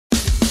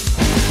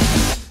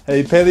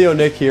Hey, Paleo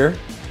Nick here.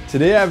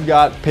 Today I've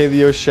got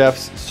Paleo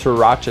Chef's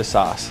Sriracha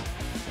sauce.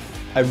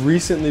 I've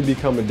recently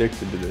become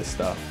addicted to this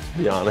stuff, to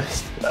be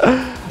honest.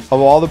 Of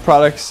all the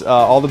products,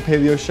 all the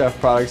Paleo Chef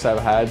products I've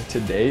had to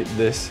date,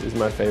 this is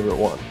my favorite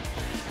one.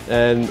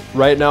 And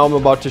right now I'm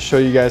about to show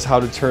you guys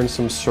how to turn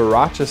some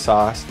Sriracha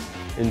sauce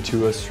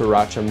into a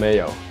Sriracha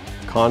mayo.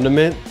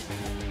 Condiment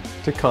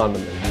to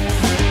condiment.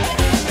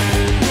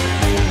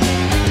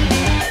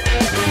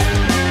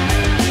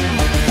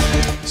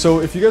 So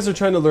if you guys are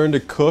trying to learn to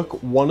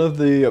cook, one of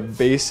the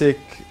basic,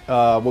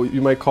 what you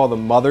might call the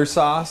mother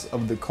sauce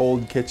of the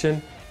cold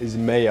kitchen is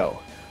mayo.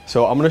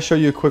 So I'm gonna show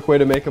you a quick way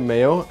to make a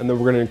mayo, and then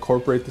we're gonna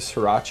incorporate the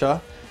Sriracha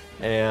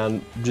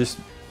and just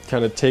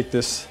kind of take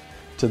this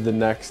to the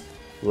next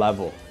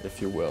level,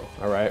 if you will.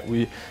 All right,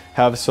 we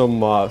have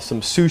some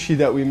sushi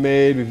that we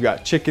made. We've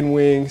got chicken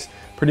wings,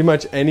 pretty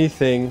much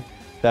anything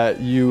that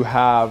you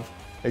have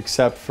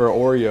except for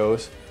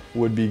Oreos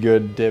would be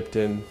good dipped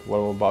in what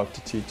I'm about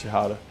to teach you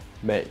how to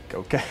make,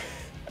 okay?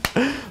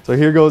 So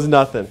here goes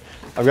nothing.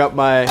 I've got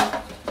my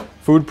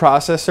food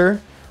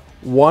processor.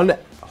 One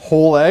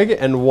whole egg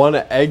and one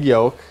egg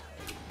yolk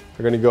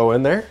are gonna go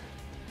in there.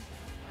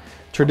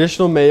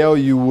 Traditional mayo,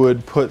 you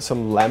would put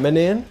some lemon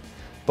in,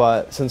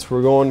 but since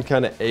we're going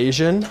kind of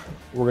Asian,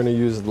 we're gonna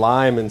use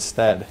lime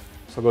instead.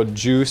 So I'll go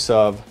juice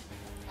of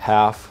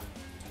half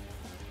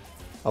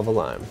of a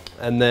lime.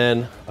 And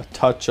then a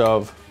touch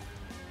of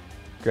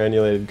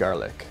granulated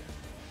garlic.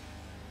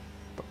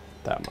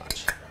 That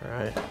much. All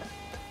right,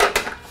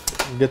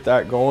 get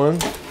that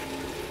going.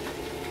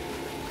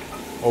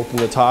 Open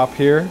the top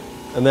here,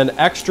 and then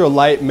extra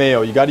light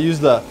mayo. You got to use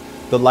the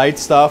light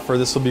stuff, or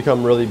this will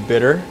become really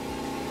bitter.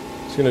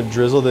 Just gonna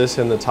drizzle this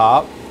in the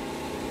top,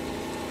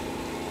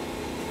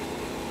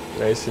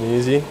 nice and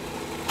easy.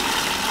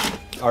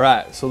 All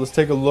right, so let's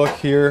take a look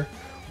here.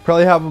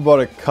 Probably have about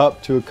a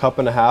cup to a cup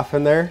and a half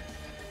in there,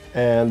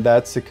 and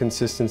that's the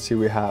consistency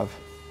we have.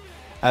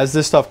 As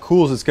this stuff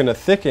cools, it's gonna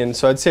thicken,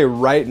 so I'd say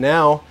right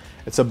now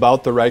it's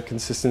about the right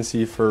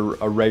consistency for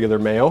a regular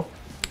mayo.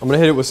 I'm gonna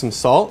hit it with some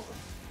salt.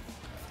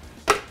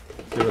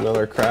 Give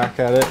another crack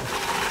at it.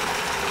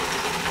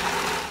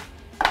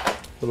 A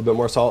little bit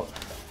more salt.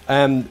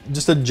 And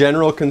just a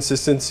general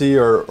consistency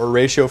or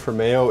ratio for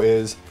mayo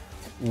is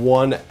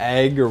 1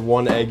 egg or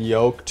 1 egg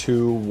yolk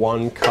to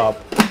 1 cup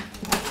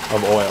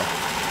of oil.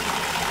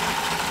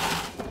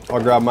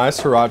 I'll grab my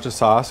Sriracha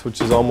sauce,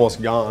 which is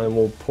almost gone, and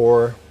we'll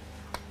pour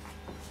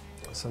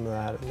some of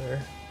that in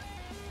there.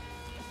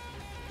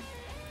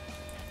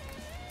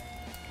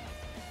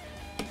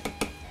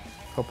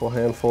 A couple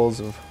handfuls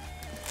of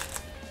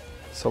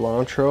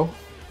cilantro.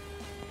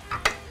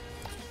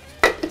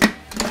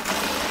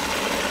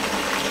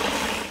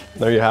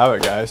 There you have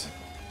it, guys.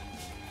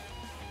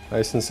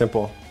 Nice and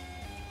simple.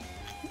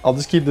 I'll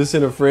just keep this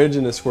in a fridge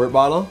in a squirt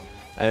bottle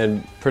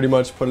and pretty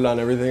much put it on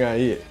everything I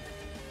eat,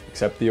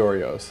 except the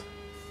Oreos.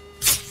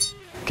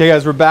 Okay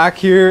guys, we're back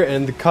here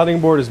and the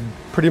cutting board is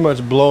pretty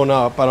much blown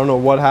up. I don't know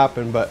what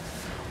happened, but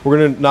we're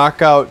gonna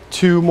knock out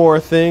 2 more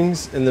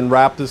things and then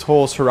wrap this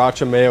whole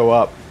Sriracha mayo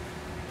up.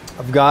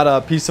 I've got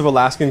a piece of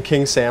Alaskan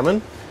king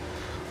salmon.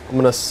 I'm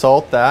gonna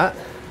salt that.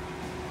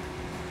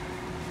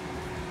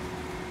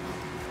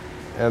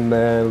 And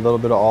then a little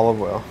bit of olive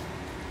oil.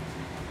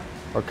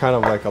 Or kind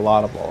of like a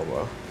lot of olive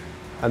oil.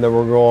 And then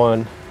we're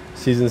going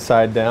seasoned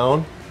side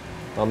down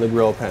on the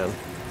grill pan.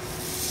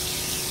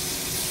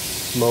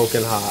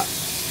 Smoking hot.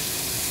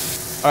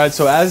 All right,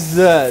 so as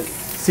the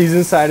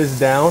seasoned side is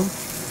down,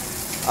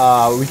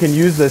 we can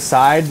use the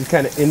side to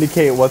kind of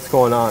indicate what's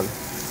going on.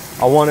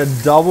 I want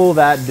to double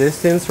that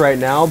distance right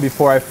now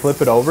before I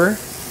flip it over.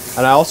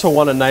 And I also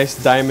want a nice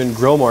diamond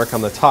grill mark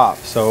on the top.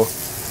 So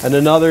in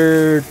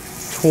another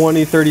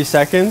 20-30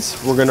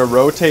 seconds, we're gonna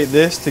rotate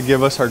this to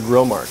give us our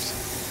grill marks.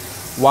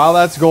 While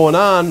that's going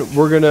on, I'm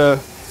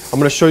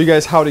gonna show you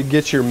guys how to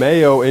get your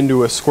mayo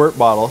into a squirt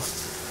bottle.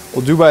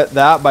 We'll do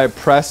that by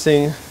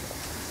pressing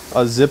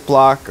a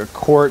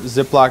quart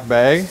Ziploc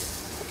bag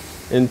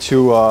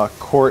into a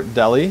quart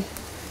deli. You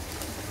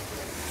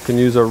can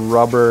use a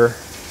rubber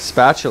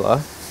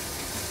spatula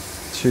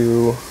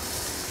to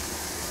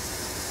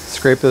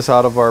scrape this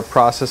out of our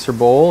processor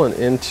bowl and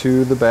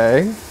into the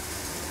bag.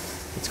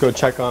 Let's go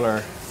check on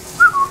our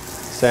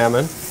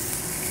salmon.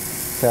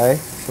 Okay,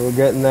 so we're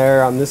getting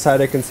there. On this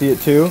side I can see it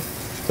too.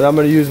 So I'm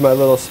gonna use my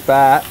little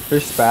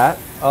fish spat,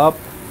 up,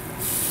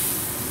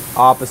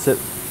 opposite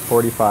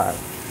 45.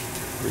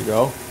 Here we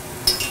go.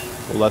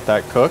 We'll let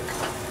that cook.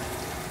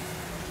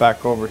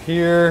 Back over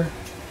here.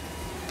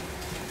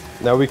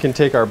 Now we can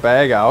take our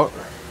bag out.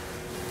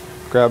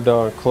 Grab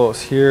down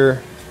close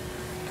here,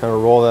 kind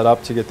of roll that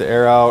up to get the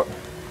air out,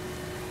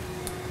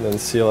 and then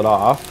seal it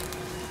off.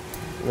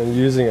 And then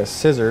using a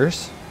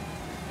scissors,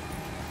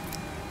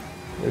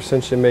 you're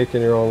essentially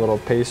making your own little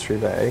pastry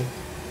bag.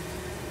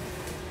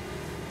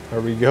 There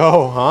we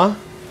go, huh?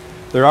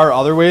 There are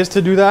other ways to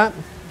do that,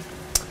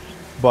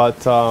 but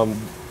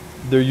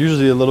they're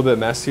usually a little bit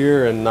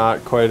messier and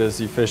not quite as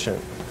efficient.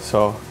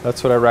 So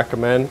that's what I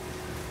recommend.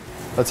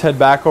 Let's head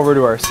back over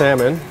to our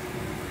salmon.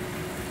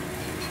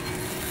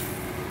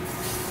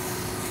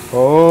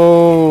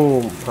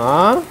 Oh,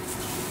 huh?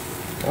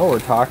 Now we're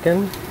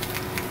talking.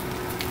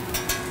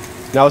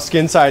 Now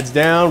skin side's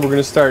down, we're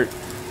gonna start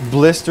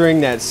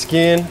blistering that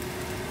skin,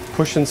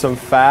 pushing some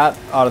fat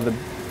out of the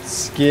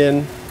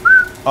skin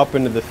up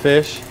into the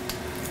fish.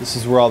 This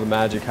is where all the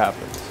magic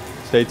happens.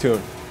 Stay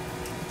tuned.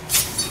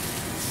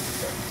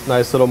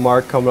 Nice little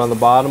mark coming on the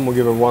bottom. We'll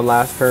give it one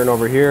last turn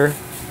over here.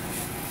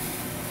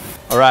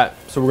 All right,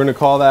 so we're gonna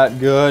call that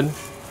good.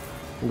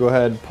 Go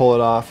ahead and pull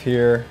it off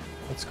here.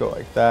 Let's go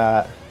like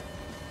that.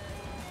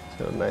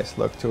 It's got a nice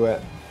look to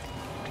it.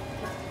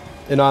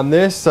 And on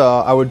this,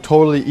 I would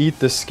totally eat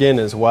the skin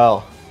as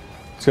well.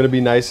 It's gonna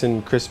be nice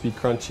and crispy,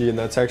 crunchy, and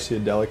that's actually a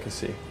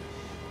delicacy.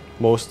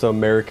 Most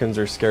Americans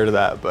are scared of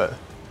that, but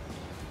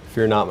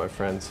fear not, my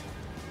friends.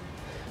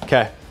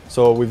 Okay,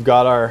 so we've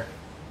got our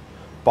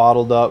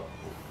bottled up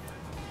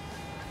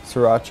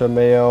Sriracha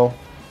mayo.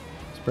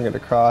 Let's bring it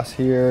across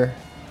here,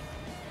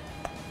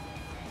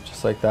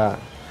 just like that.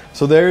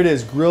 So there it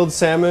is, grilled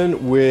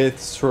salmon with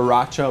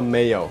Sriracha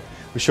mayo.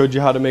 We showed you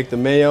how to make the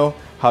mayo,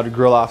 how to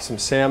grill off some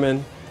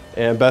salmon,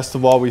 and best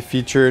of all, we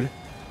featured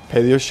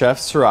Paleo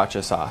Chef's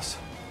Sriracha sauce.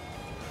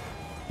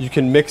 You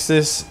can mix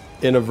this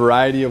in a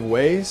variety of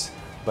ways,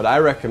 but I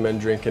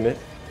recommend drinking it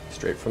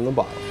straight from the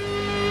bottle.